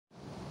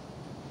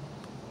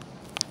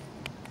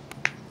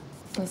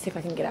Let's see if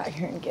I can get out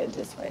here and get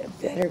this way a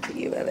better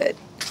view of it.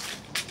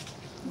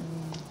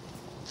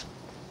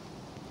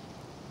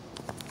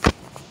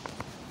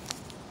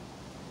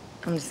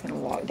 I'm just going to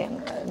walk down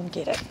the road and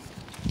get it.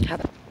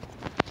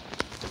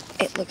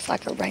 It looks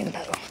like a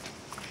rainbow.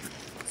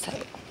 So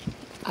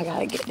I got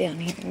to get down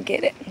here and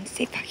get it and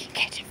see if I can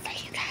catch it for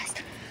you guys.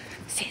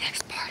 See,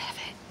 there's part of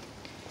it.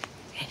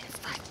 And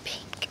it's like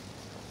pink.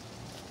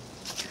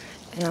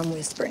 And I'm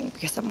whispering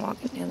because I'm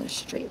walking down the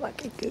street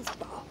like a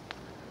goofball.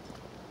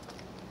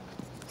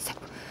 So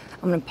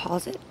I'm going to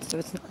pause it so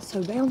it's not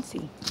so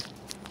bouncy.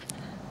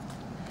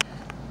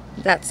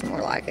 That's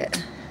more like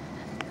it.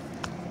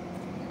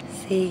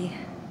 See?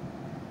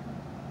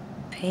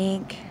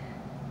 Pink.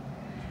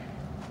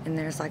 And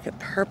there's like a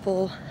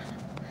purple.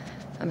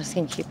 I'm just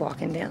going to keep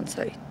walking down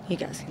so you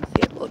guys can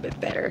see it a little bit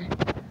better.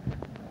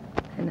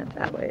 And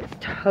that way it's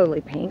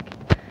totally pink.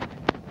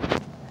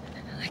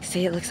 Like,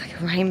 see, it looks like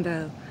a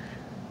rainbow.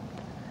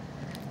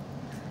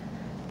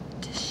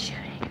 Just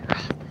shooting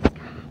across the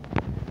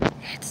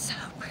sky. It's so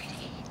pretty.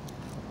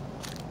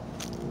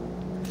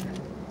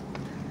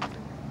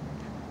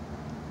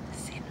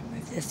 See, I'm going to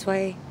move this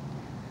way.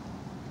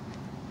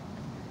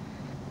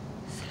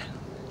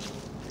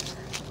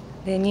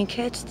 Then you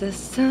catch the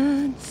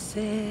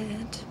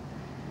sunset.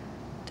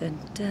 Dun,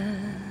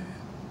 dun.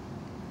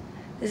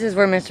 This is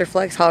where Mr.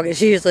 Flex Hog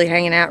is usually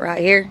hanging out, right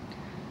here.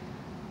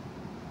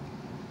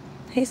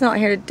 He's not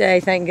here today,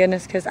 thank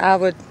goodness, because I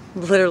would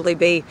literally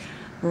be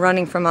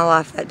running for my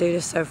life. That dude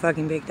is so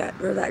fucking big, that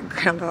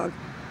groundhog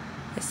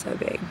is so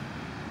big.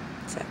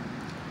 So.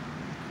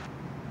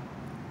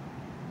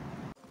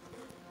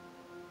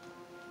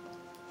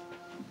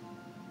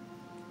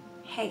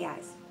 Hey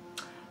guys.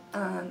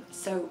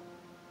 So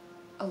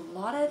a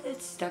lot of the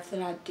stuff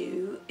that I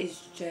do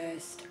is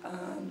just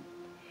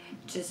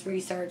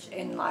research,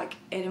 and like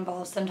it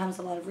involves sometimes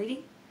a lot of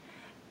reading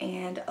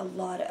and a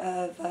lot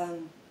of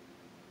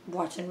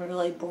watching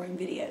really boring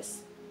videos.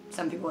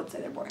 Some people would say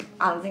they're boring.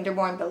 I don't think they're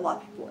boring, but a lot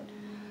of people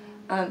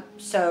would.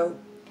 So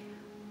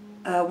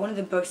one of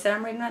the books that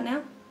I'm reading right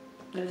now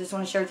that I just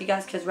want to share with you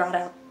guys, because right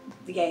out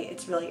the gate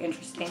it's really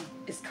interesting,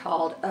 is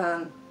called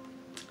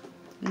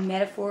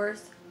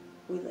Metaphors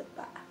We Live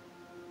By.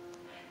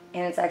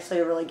 And it's actually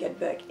a really good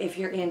book if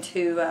you're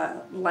into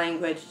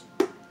language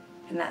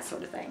and that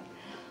sort of thing.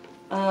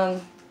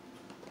 And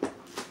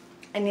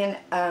then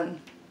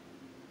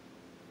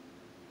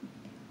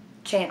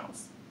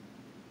channels.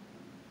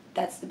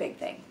 That's the big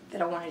thing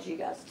that I wanted you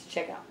guys to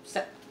check out.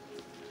 So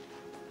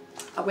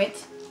I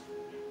went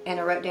and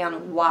I wrote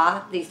down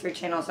why these 3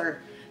 channels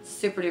are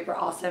super duper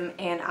awesome,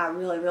 and I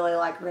really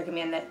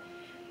recommend that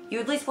you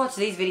at least watch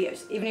these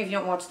videos. Even if you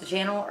don't watch the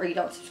channel or you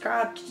don't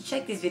subscribe, just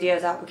check these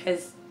videos out,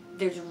 because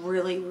there's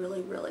really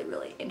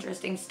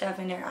interesting stuff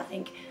in there. I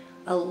think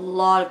a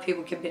lot of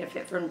people can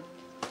benefit from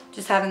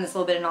just having this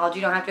little bit of knowledge.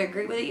 You don't have to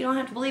agree with it. You don't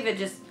have to believe it.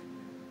 Just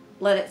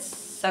let it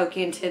soak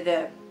into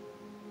the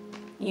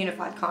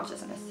unified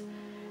consciousness.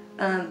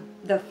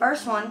 The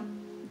first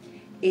one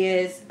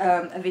is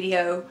a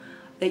video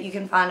that you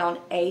can find on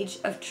Age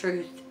of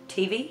Truth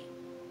TV.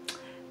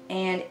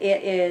 And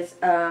it is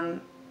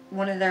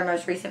one of their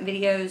most recent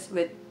videos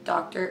with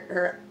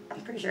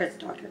I'm pretty sure it's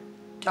Dr.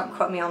 Don't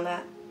quote me on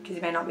that, because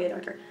he may not be a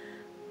doctor,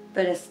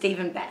 but it's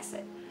Stephen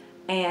Bassett.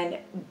 And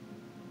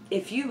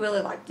if you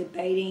really like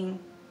debating,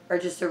 or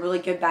just a really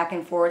good back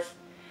and forth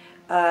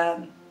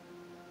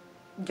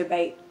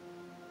debate,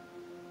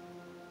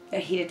 a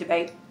heated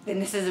debate, then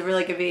this is a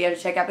really good video to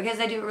check out, because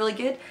they do it really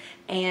good,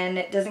 and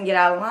it doesn't get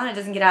out of line, it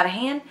doesn't get out of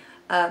hand.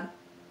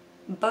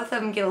 Both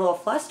of them get a little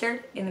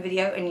flustered in the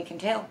video, and you can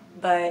tell,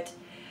 but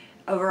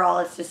overall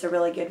it's just a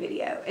really good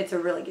video. It's a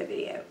really good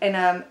video.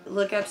 And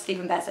look up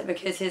Stephen Bassett,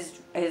 because his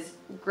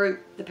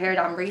group, the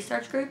Paradigm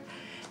Research Group,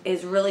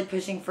 is really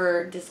pushing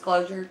for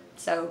disclosure,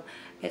 so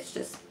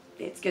it's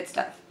good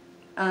stuff.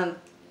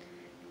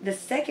 The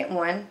second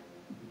one,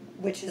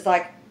 which is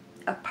like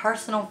a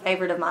personal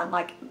favorite of mine,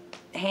 like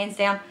hands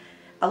down,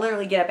 I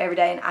literally get up every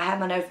day and I have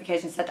my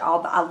notifications set to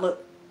all, but I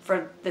look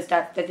for the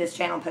stuff that this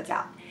channel puts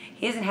out.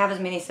 He doesn't have as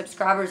many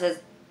subscribers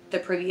as the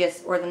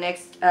previous or the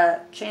next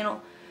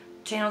channel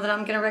that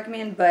I'm going to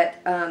recommend, but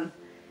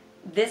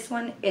this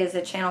one is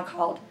a channel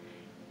called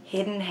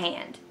Hidden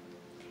Hand,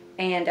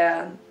 and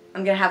I'm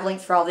going to have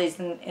links for all these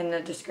in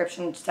the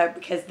description, so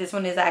because this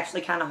one is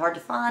actually kind of hard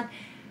to find,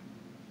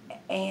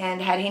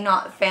 and had he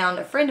not found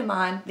a friend of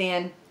mine,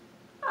 then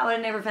I would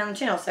have never found the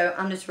channel. So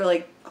I'm just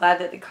really glad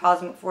that the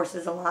cosmic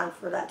forces aligned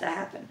for that to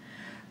happen.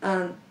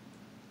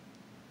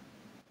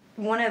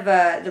 One of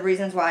the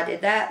reasons why I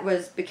did that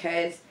was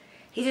because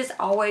he just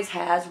always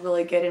has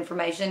really good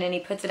information, and he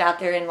puts it out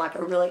there in like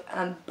a really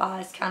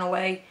unbiased kind of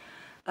way.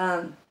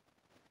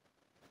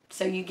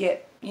 So you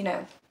get,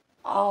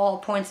 all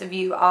points of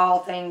view, all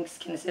things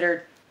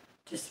considered,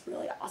 just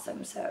really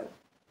awesome. So,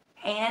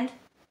 and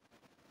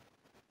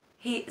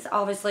he's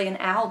obviously an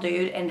owl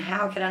dude, and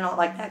how could I not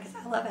like that? Because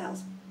I love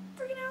owls.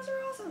 Freaking owls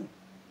are awesome.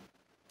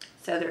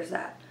 So there's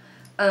that.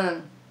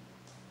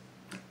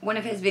 One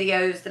of his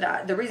videos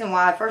that the reason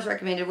why I first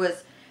recommended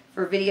was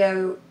for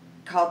video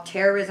called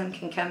Terrorism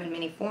Can Come in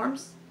Many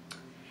Forms.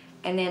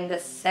 And then the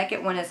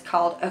second one is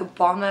called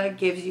Obama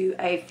Gives You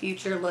a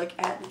Future Look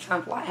at the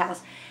Trump White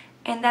House.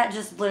 And that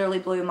just literally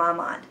blew my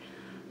mind.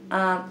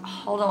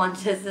 Hold on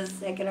just a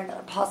second. I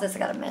gotta pause this. I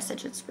got a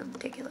message. It's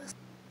ridiculous.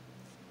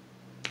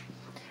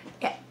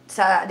 Yeah,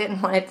 so I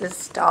didn't want it to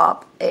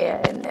stop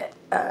and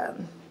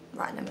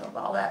right in the middle of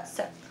all that.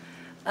 So,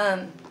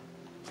 let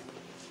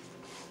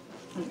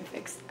me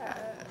fix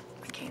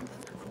my camera.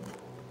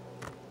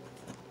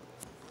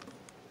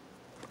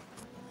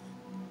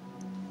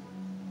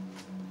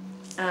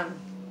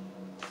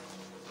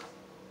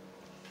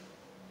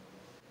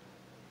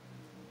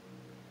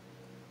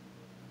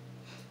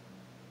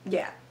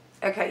 Yeah.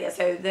 Okay, yeah,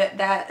 so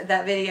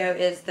that video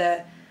is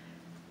the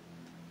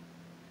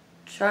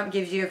Trump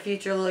gives you a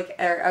future look,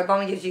 or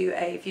Obama gives you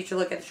a future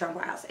look at the Trump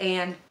White House.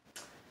 And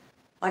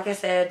like I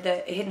said, the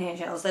Hidden Hand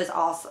channels is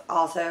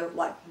also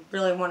like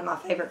really one of my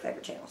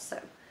favorite channels. So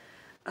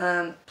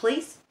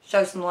please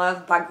show some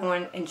love by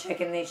going and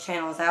checking these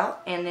channels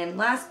out. And then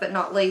last but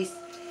not least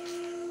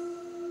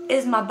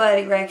is my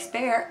buddy Rex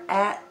Bear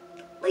at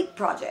Leak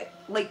Project.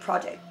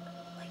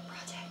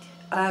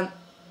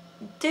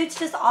 Dude's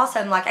just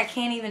awesome. Like, I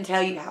can't even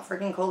tell you how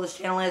freaking cool this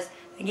channel is.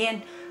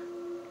 Again,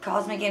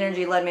 Cosmic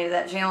Energy led me to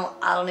that channel.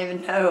 I don't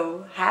even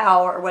know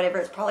how or whatever.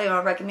 It's probably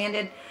on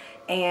recommended.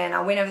 And I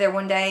went over there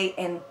one day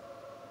and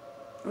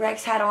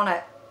Rex had on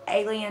a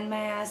alien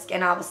mask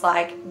and I was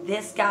like,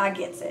 this guy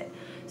gets it.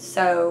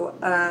 So,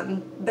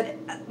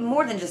 but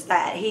more than just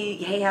that,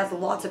 he has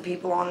lots of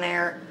people on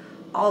there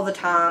all the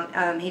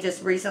time. He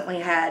just recently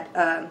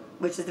had,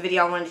 which is the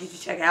video I wanted you to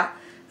check out,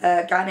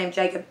 a guy named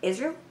Jacob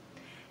Israel.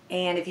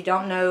 And if you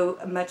don't know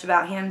much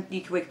about him, you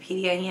can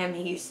Wikipedia him.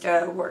 He used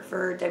to work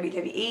for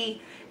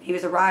WWE. He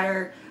was a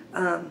writer.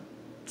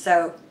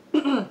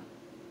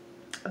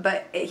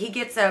 But he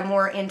gets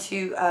more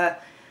into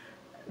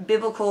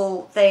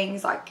biblical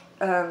things like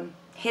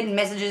hidden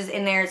messages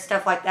in there,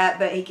 stuff like that.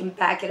 But he can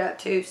back it up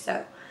too.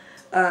 So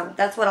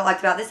that's what I liked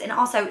about this. And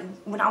also,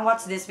 when I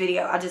watched this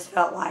video, I just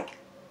felt like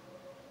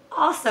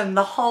awesome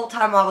the whole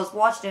time I was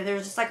watching it. There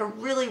was just like a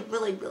really,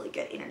 really, really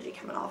good energy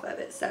coming off of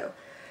it. So,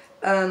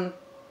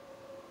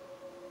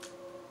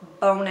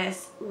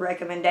 bonus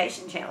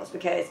recommendation channels,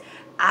 because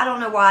I don't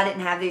know why I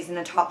didn't have these in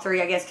the top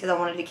 3. I guess because I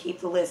wanted to keep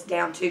the list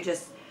down to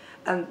just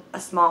a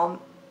small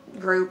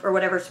group or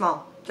whatever.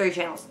 Small 3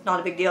 channels,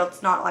 not a big deal.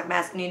 It's not like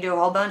asking you to do a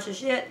whole bunch of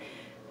shit.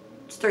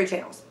 It's 3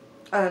 channels.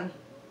 The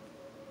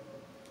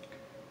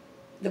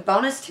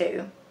bonus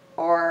 2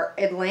 are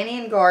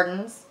Atlantean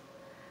Gardens,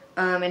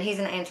 and he's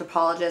an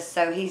anthropologist,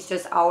 so he's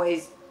just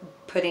always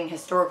putting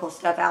historical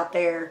stuff out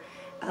there.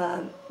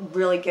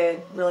 Really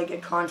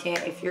good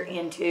content if you're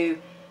into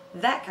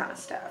that kind of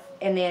stuff.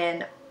 And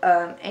then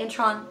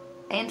Anton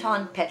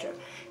Petrov,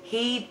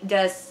 he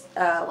does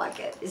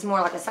it's more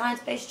like a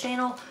science-based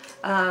channel,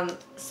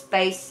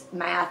 space,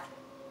 math,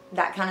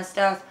 that kind of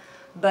stuff.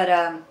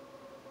 But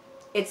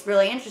it's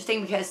really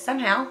interesting because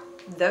somehow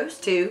those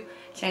 2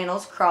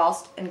 channels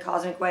crossed, and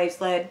Cosmic Waves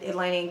led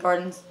Atlantean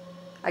Gardens,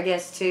 I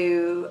guess,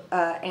 to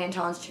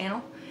Anton's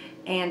channel.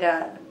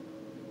 And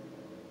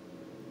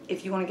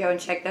if you want to go and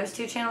check those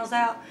 2 channels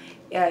out,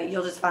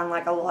 you'll just find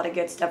like a lot of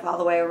good stuff all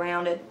the way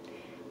around it.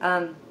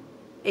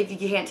 If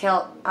you can't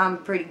tell, I'm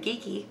pretty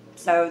geeky,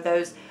 so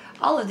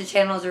all of the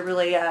channels are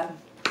really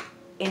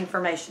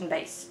information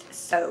based.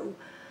 So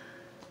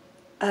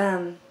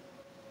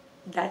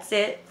that's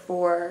it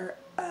for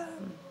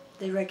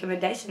the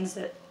recommendations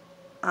that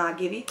I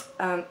give you,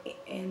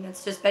 and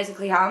that's just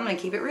basically how I'm going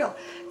to keep it real.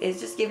 It's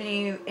just giving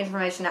you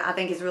information that I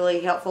think is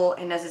really helpful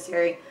and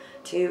necessary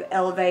to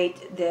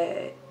elevate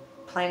the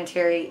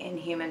planetary and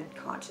human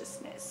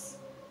consciousness,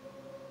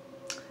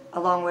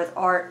 along with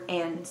art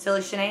and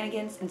silly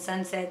shenanigans and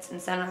sunsets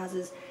and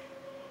sunrises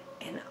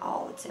and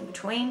all that's in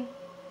between.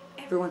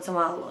 Every once in a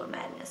while, a little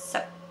madness.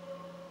 So,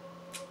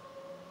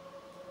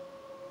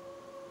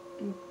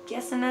 I'm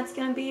guessing that's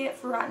going to be it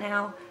for right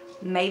now.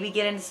 Maybe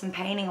get into some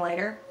painting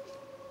later.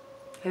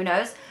 Who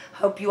knows?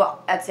 Hope you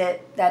all, that's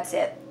it.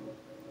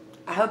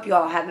 I hope you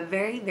all have a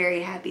very,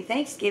 very happy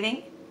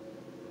Thanksgiving.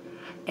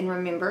 And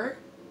remember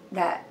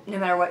that no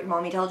matter what your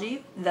mommy told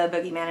you, the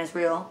boogeyman is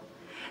real.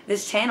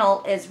 This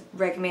channel is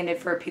recommended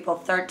for people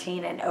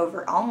 13 and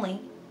over only.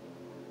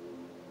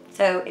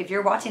 So if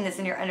you're watching this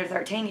and you're under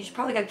 13, you should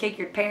probably go kick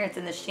your parents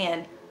in the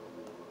shin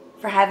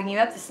for having you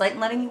up this late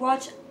and letting you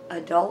watch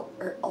adult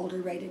or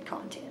older rated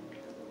content.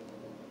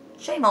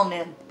 Shame on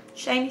them.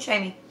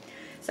 Shamey.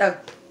 So,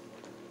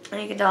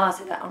 and you can tell I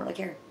said that, I don't really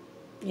care.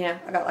 You know,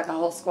 I got like a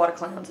whole squad of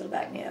clowns that'll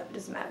back me up. It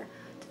doesn't matter.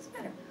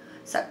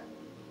 So,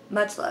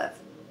 much love.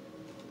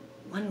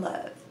 One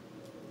love.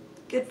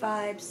 Good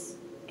vibes.